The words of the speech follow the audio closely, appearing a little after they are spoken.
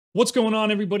What's going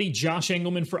on, everybody? Josh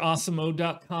Engleman for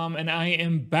Awesemo.com, and I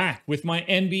am back with my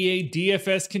NBA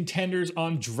DFS contenders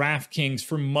on DraftKings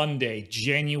for Monday,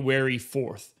 January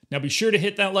 4th. Now be sure to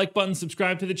hit that like button,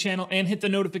 subscribe to the channel, and hit the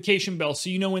notification bell so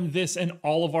you know when this and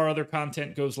all of our other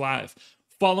content goes live.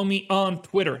 Follow me on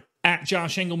Twitter,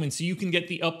 @Josh Engleman, so you can get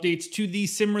the updates to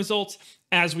these sim results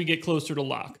as we get closer to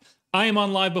lock. I am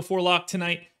on live before lock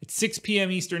tonight at 6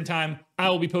 p.m. Eastern time. I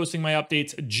will be posting my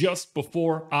updates just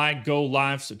before I go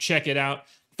live, so check it out.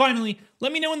 Finally,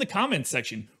 let me know in the comments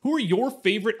section, who are your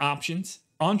favorite options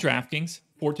on DraftKings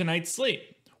for tonight's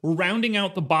slate? We're rounding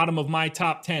out the bottom of my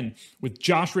top 10 with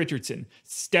Josh Richardson,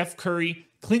 Steph Curry,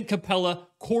 Clint Capella,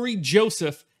 Corey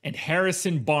Joseph, and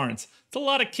Harrison Barnes. It's a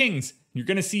lot of kings. You're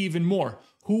going to see even more.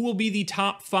 Who will be the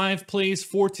top 5 plays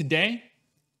for today?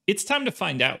 It's time to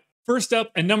find out. First up,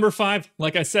 at number 5,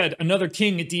 like I said, another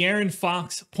king, De'Aaron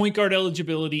Fox, point guard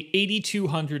eligibility,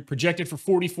 8,200, projected for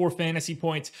 44 fantasy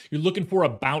points. You're looking for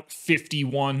about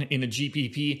 51 in a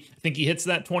GPP. I think he hits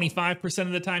that 25%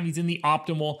 of the time. He's in the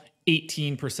optimal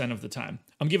 18% of the time.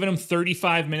 I'm giving him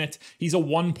 35 minutes. He's a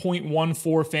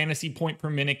 1.14 fantasy point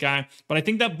per minute guy, but I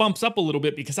think that bumps up a little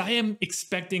bit because I am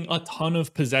expecting a ton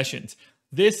of possessions.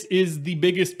 This is the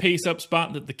biggest pace up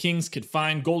spot that the Kings could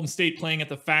find. Golden State playing at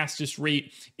the fastest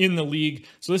rate in the league.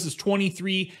 So this is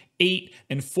 23, 8,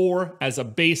 and 4 as a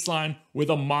baseline with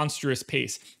a monstrous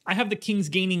pace. I have the Kings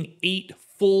gaining 8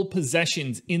 full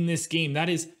possessions in this game. That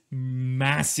is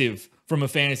massive from a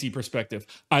fantasy perspective.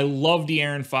 I love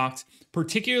De'Aaron Fox,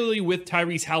 particularly with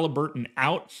Tyrese Halliburton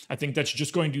out. I think that's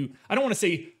just going to, I don't want to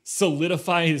say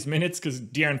solidify his minutes because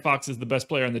De'Aaron Fox is the best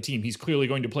player on the team. He's clearly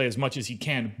going to play as much as he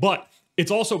can, but it's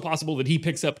also possible that he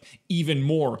picks up even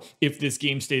more if this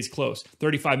game stays close.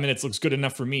 35 minutes looks good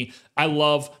enough for me. I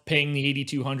love paying the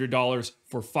 $8,200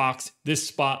 for Fox. This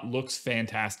spot looks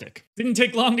fantastic. Didn't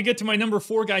take long to get to my number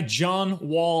 4 guy, John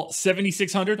Wall,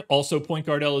 7,600, also point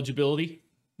guard eligibility.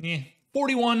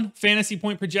 41 fantasy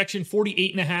point projection,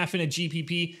 48.5 in a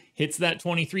GPP, hits that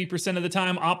 23% of the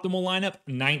time. Optimal lineup,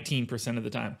 19% of the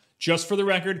time. Just for the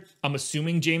record, I'm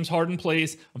assuming James Harden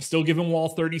plays. I'm still giving Wall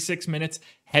 36 minutes.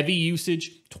 Heavy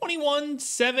usage, 21,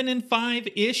 7, and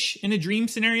 5-ish in a dream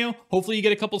scenario. Hopefully you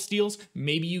get a couple steals.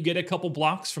 Maybe you get a couple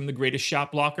blocks from the greatest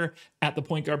shot blocker at the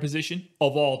point guard position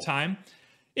of all time.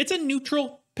 It's a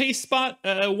neutral pace spot.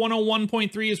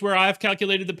 101.3 is where I've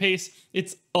calculated the pace.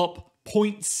 It's up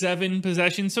 0.7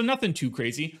 possessions, so nothing too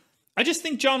crazy. I just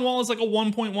think John Wall is like a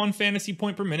 1.1 fantasy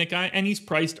point per minute guy, and he's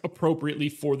priced appropriately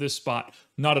for this spot.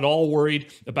 Not at all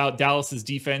worried about Dallas's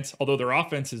defense, although their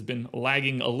offense has been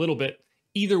lagging a little bit.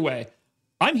 Either way,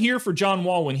 I'm here for John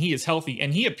Wall when he is healthy,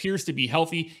 and he appears to be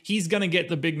healthy. He's going to get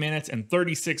the big minutes, and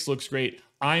 36 looks great.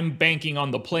 I'm banking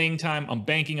on the playing time, I'm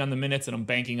banking on the minutes, and I'm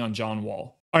banking on John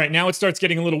Wall. All right, now it starts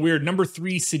getting a little weird. Number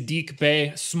 3, Saddiq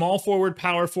Bey, small forward,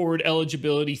 power forward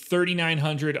eligibility,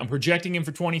 3,900. I'm projecting him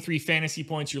for 23 fantasy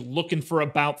points. You're looking for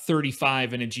about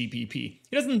 35 in a GPP. He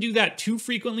doesn't do that too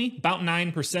frequently, about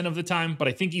 9% of the time, but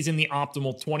I think he's in the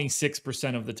optimal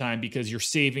 26% of the time because you're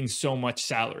saving so much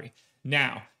salary.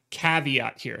 Now,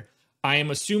 caveat here. I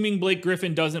am assuming Blake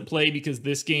Griffin doesn't play because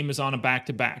this game is on a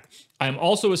back-to-back. I am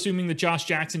also assuming that Josh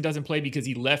Jackson doesn't play because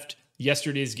he left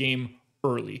yesterday's game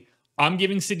early. I'm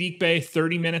giving Saddiq Bey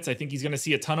 30 minutes. I think he's going to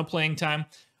see a ton of playing time.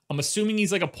 I'm assuming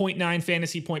he's like a 0.9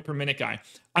 fantasy point per minute guy.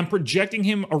 I'm projecting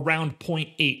him around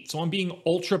 0.8, so I'm being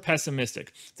ultra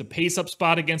pessimistic. It's a pace-up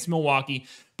spot against Milwaukee,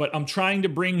 but I'm trying to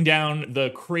bring down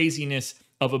the craziness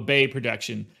of a Bey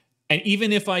projection. And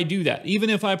even if I do that,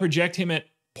 even if I project him at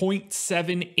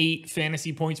 0.78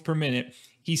 fantasy points per minute,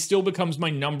 he still becomes my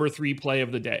number 3 play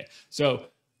of the day. So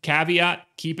caveat,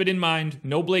 keep it in mind,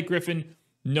 no Blake Griffin,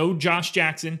 no Josh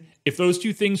Jackson. If those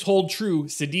two things hold true,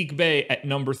 Saddiq Bey at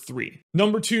number 3.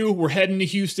 Number 2, we're heading to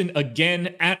Houston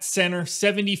again at center.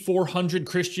 7,400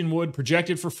 Christian Wood,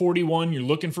 projected for 41. You're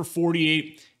looking for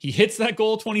 48. He hits that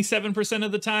goal 27%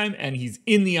 of the time, and he's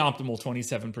in the optimal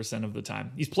 27% of the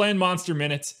time. He's playing monster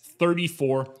minutes,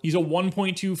 34. He's a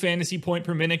 1.2 fantasy point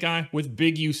per minute guy with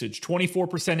big usage,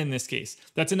 24% in this case.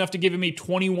 That's enough to give him a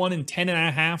 21 and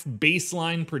 10.5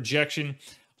 baseline projection.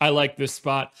 I like this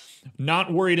spot.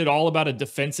 Not worried at all about a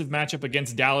defensive matchup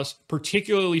against Dallas,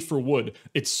 particularly for Wood.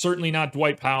 It's certainly not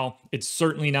Dwight Powell. It's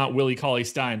certainly not Willie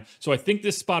Cauley-Stein. So I think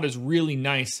this spot is really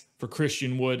nice for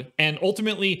Christian Wood. And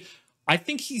ultimately, I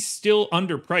think he's still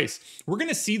underpriced. We're going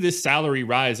to see this salary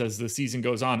rise as the season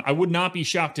goes on. I would not be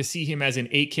shocked to see him as an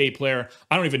 8K player.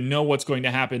 I don't even know what's going to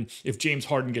happen if James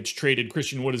Harden gets traded.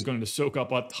 Christian Wood is going to soak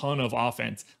up a ton of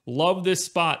offense. Love this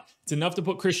spot. It's enough to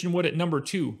put Christian Wood at number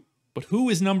 2. But who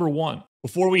is number one?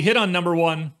 Before we hit on number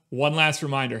one last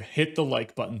reminder, hit the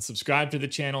like button, subscribe to the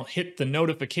channel, hit the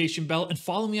notification bell, and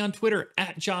follow me on Twitter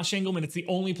at Josh Engleman. It's the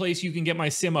only place you can get my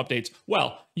sim updates.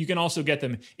 Well, you can also get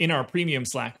them in our premium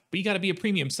Slack, but you got to be a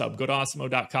premium sub. Go to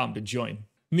Awesemo.com to join.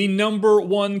 The number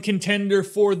one contender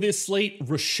for this slate,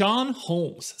 Richaun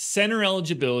Holmes. Center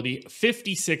eligibility,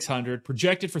 5,600,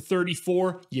 projected for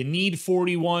 34. You need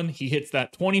 41. He hits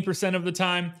that 20% of the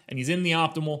time, and he's in the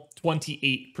optimal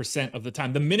 28% of the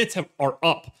time. The minutes are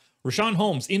up. Richaun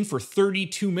Holmes in for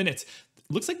 32 minutes.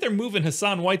 Looks like they're moving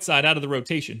Hassan Whiteside out of the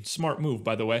rotation. Smart move,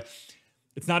 by the way.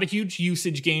 It's not a huge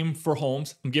usage game for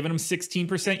Holmes. I'm giving him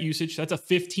 16% usage. That's a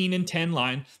 15 and 10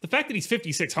 line. The fact that he's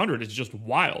 5,600 is just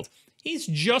wild. He's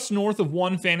just north of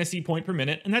 1 fantasy point per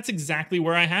minute, and that's exactly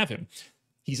where I have him.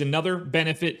 He's another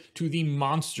benefit to the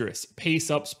monstrous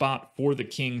pace-up spot for the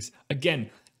Kings. Again,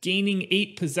 gaining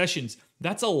 8 possessions.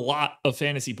 That's a lot of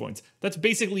fantasy points. That's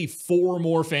basically 4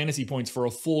 more fantasy points for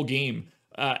a full game.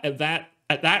 At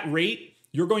that rate,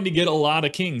 you're going to get a lot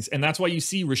of Kings, and that's why you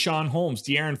see Richaun Holmes,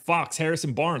 De'Aaron Fox,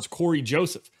 Harrison Barnes, Corey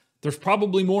Joseph. There's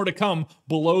probably more to come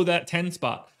below that 10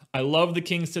 spot. I love the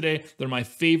Kings today. They're my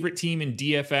favorite team in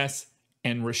DFS.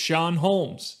 And Richaun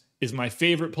Holmes is my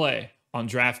favorite play on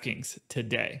DraftKings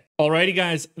today. Alrighty,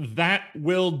 guys, that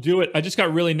will do it. I just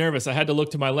got really nervous. I had to look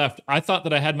to my left. I thought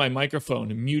that I had my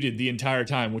microphone muted the entire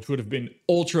time, which would have been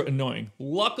ultra annoying.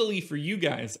 Luckily for you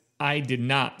guys, I did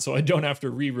not, so I don't have to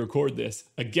re-record this.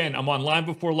 Again, I'm on Live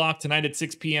Before Lock tonight at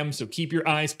 6 p.m., so keep your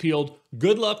eyes peeled.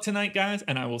 Good luck tonight, guys,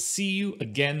 and I will see you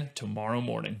again tomorrow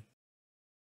morning.